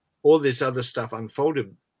 all this other stuff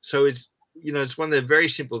unfolded. So it's one of the very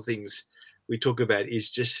simple things we talk about is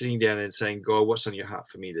just sitting down and saying, God, what's on your heart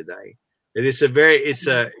for me today? And it's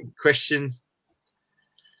a question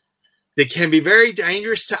that can be very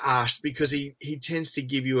dangerous to ask because he tends to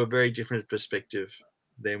give you a very different perspective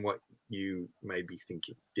than what you may be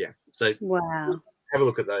thinking. Yeah. So have a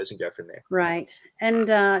look at those and go from there. Right. And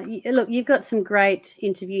look, you've got some great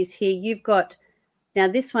interviews here. You've got now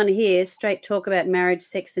this one here, Straight Talk About Marriage,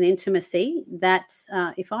 Sex and Intimacy. That's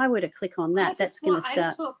if I were to click on that, that's going to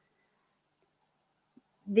start.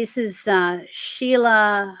 This is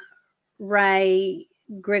Sheila Ray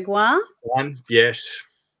Gregoire. Yes.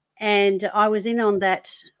 And I was in on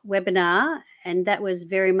that webinar, and that was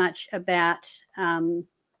very much about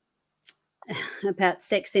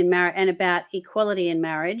sex in marriage and about equality in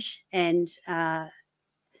marriage, and but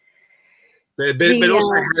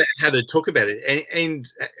also how to talk about it, and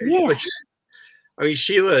like, I mean,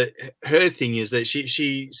 Sheila, her thing is that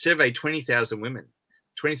she surveyed 20,000 women,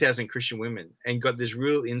 20,000 Christian women, and got this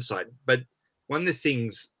real insight. But one of the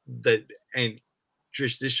things that, and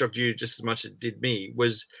Trish, this shocked you just as much as it did me,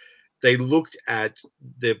 was they looked at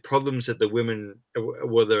the problems that the women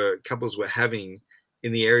or the couples were having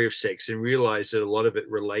in the area of sex and realized that a lot of it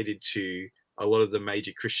related to a lot of the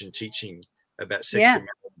major Christian teaching about sex and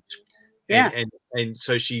marriage. And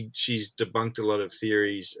so she's debunked a lot of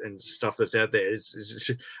theories and stuff that's out there.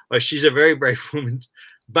 Like, she's a very brave woman,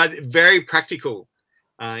 but very practical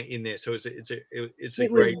in there. So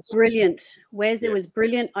it was brilliant. It was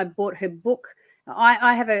brilliant. I bought her book.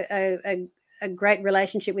 I have a great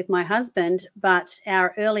relationship with my husband, but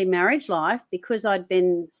our early marriage life, because I'd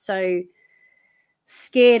been so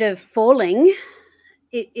scared of falling,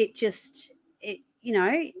 it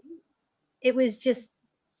was just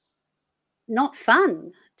not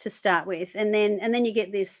fun to start with. And then you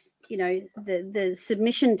get this, the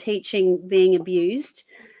submission teaching being abused.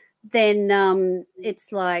 Then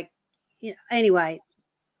it's like, anyway,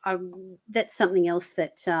 that's something else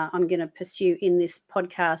that I'm going to pursue in this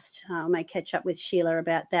podcast. I may catch up with Sheila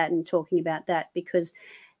about that and talking about that, because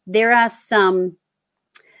there are some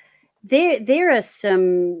things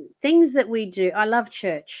that we do. I love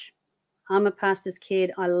church. I'm a pastor's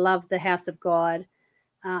kid. I love the house of God,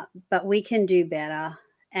 but we can do better,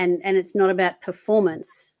 and it's not about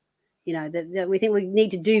performance. That we think we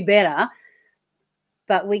need to do better,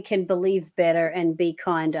 but we can believe better and be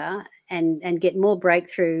kinder and get more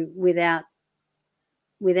breakthrough without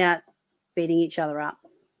beating each other up.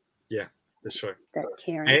 Yeah, that's right. That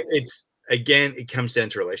caring. And it comes down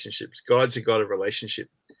to relationships. God's a God of relationship.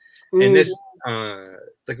 And this,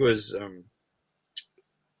 like, it was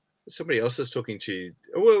somebody else I was talking to.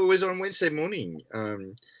 Well, it was on Wednesday morning.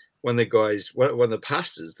 One of the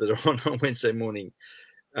pastors that are on Wednesday morning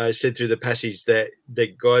said through the passage that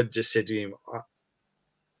God just said to him,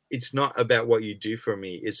 "It's not about what you do for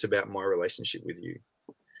me; it's about my relationship with you."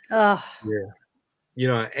 Oh,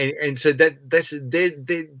 yeah. And so that's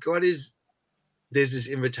God is. There's this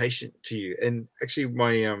invitation to you, and actually,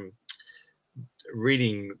 my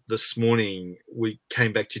reading this morning, we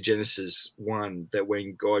came back to Genesis 1, that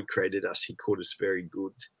when God created us, he called us very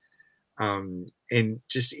good. And I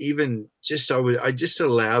just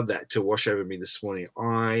allowed that to wash over me this morning.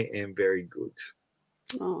 I am very good.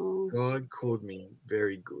 Oh. God called me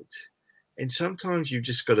very good. And sometimes you've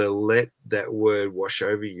just got to let that word wash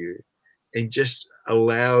over you and just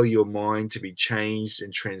allow your mind to be changed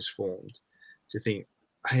and transformed to think,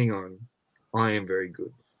 hang on, I am very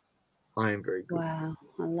good. I am very good. Wow,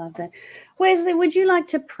 I love that. Wesley, would you like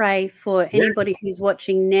to pray for anybody who's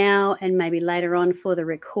watching now and maybe later on for the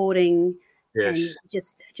recording? Yes. And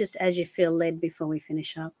just as you feel led before we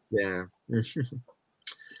finish up. Yeah.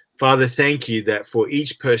 Father, thank you that for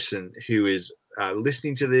each person who is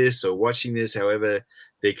listening to this or watching this, however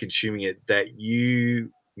they're consuming it, that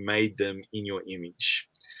you made them in your image.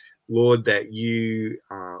 Lord, that you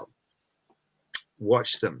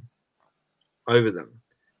watch them, over them,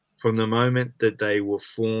 from the moment that they were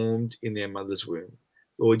formed in their mother's womb.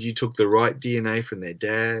 Lord, you took the right DNA from their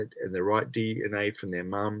dad and the right DNA from their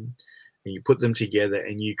mum, and you put them together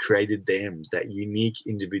and you created them, that unique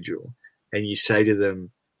individual. And you say to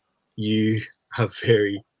them, you are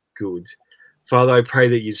very good. Father, I pray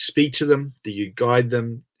that you speak to them, that you guide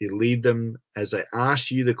them, you lead them as they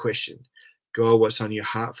ask you the question, God, what's on your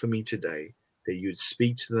heart for me today? That you'd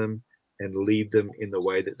speak to them and lead them in the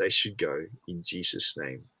way that they should go. In Jesus'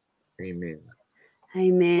 name. Amen.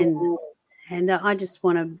 Amen. And I just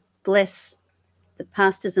want to bless the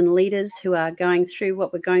pastors and leaders who are going through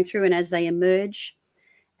what we're going through, and as they emerge,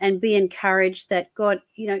 and be encouraged that God,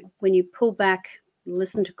 when you pull back,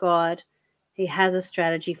 listen to God, he has a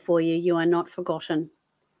strategy for you. You are not forgotten.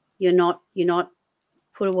 You're not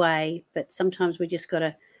put away, but sometimes we just got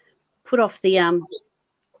to put off the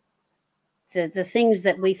things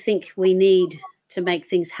that we think we need to make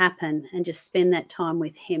things happen and just spend that time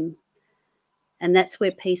with him. And that's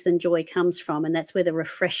where peace and joy comes from. And that's where the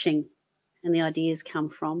refreshing and the ideas come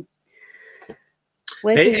from.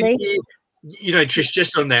 Wesley Lee? Trish,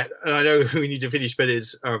 just on that, and I know we need to finish, but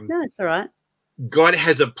no, it's all right. God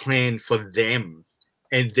has a plan for them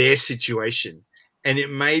and their situation. And it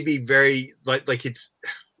may be very like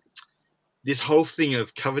this whole thing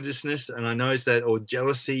of covetousness, and I know that, or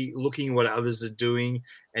jealousy, looking at what others are doing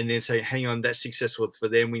and then saying, hang on, that's successful for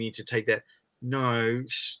them, we need to take that. No,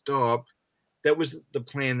 stop. That was the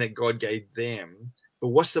plan that God gave them. But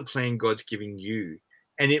what's the plan God's giving you?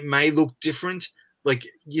 And it may look different. Like,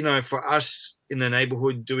 you know, for us in the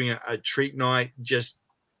neighborhood doing a treat night, just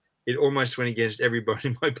it almost went against every bone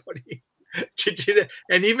in my body to do that.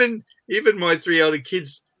 And even my 3 older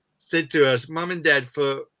kids said to us, Mum and Dad,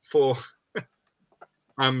 for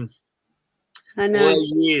I all know. our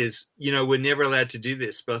years, you know, we're never allowed to do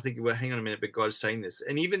this. But I think, well, hang on a minute, but God's saying this.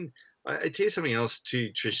 And even I tell you something else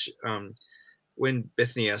too, Trish. When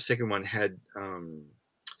Bethany, our second one, had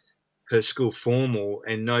her school formal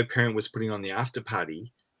and no parent was putting on the after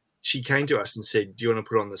party, she came to us and said, do you want to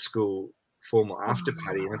put on the school formal after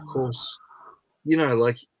party? And of course, you know,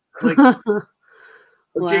 like Wow.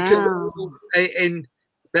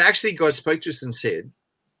 but actually God spoke to us and said,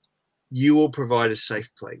 you will provide a safe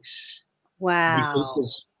place. Wow.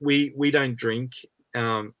 Because we don't drink,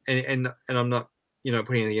 and I'm not, you know,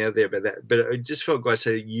 putting anything out there about that, but I just felt God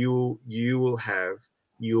said you'll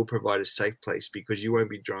provide a safe place because you won't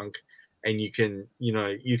be drunk, and you can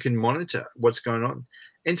monitor what's going on.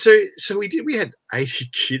 And so we did. We had 80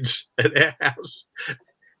 kids at our house,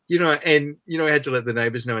 you know, and you know, I had to let the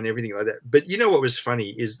neighbors know and everything like that. But you know what was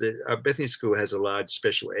funny is that Bethany School has a large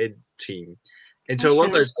special ed team, and so a lot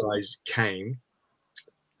of those guys came.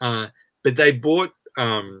 But they bought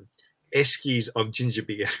eskies of ginger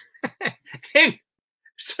beer, and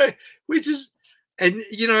so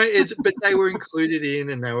you know, but they were included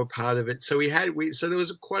in and they were part of it. So so there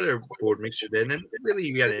was quite a broad mixture then, and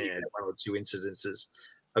really we had 1 or 2 incidences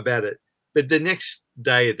about it. But the next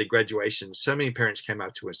day at the graduation, so many parents came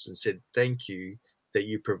up to us and said, "Thank you that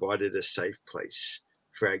you provided a safe place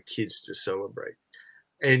for our kids to celebrate."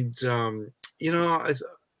 And you know,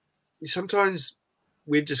 sometimes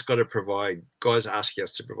we've just got to provide. God's asking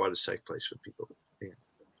us to provide a safe place for people. Yeah.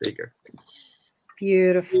 There you go.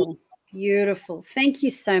 Beautiful. Beautiful. Thank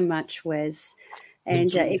you so much, Wes.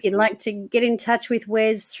 And if you'd like to get in touch with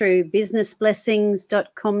Wes through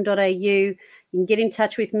businessblessings.com.au, you can get in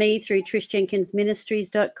touch with me through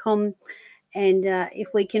trishjenkinsministries.com. And if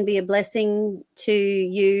we can be a blessing to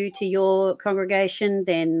you, to your congregation,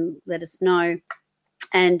 then let us know.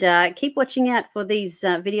 And keep watching out for these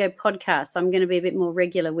video podcasts. I'm going to be a bit more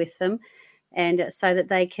regular with them, and so that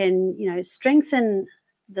they can, you know, strengthen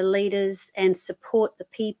the leaders and support the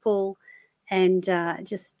people, and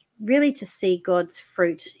just really to see God's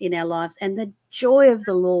fruit in our lives and the joy of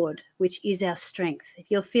the Lord, which is our strength. If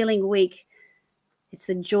you're feeling weak, it's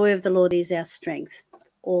the joy of the Lord is our strength.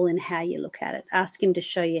 It's all in how you look at it. Ask him to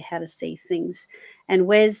show you how to see things. And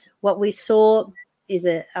Wes, what we saw is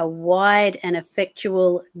a wide and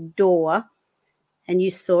effectual door, and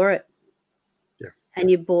you saw it. Yeah. And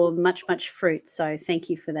you bore much, much fruit. So thank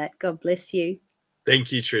you for that. God bless you.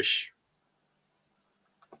 Thank you, Trish.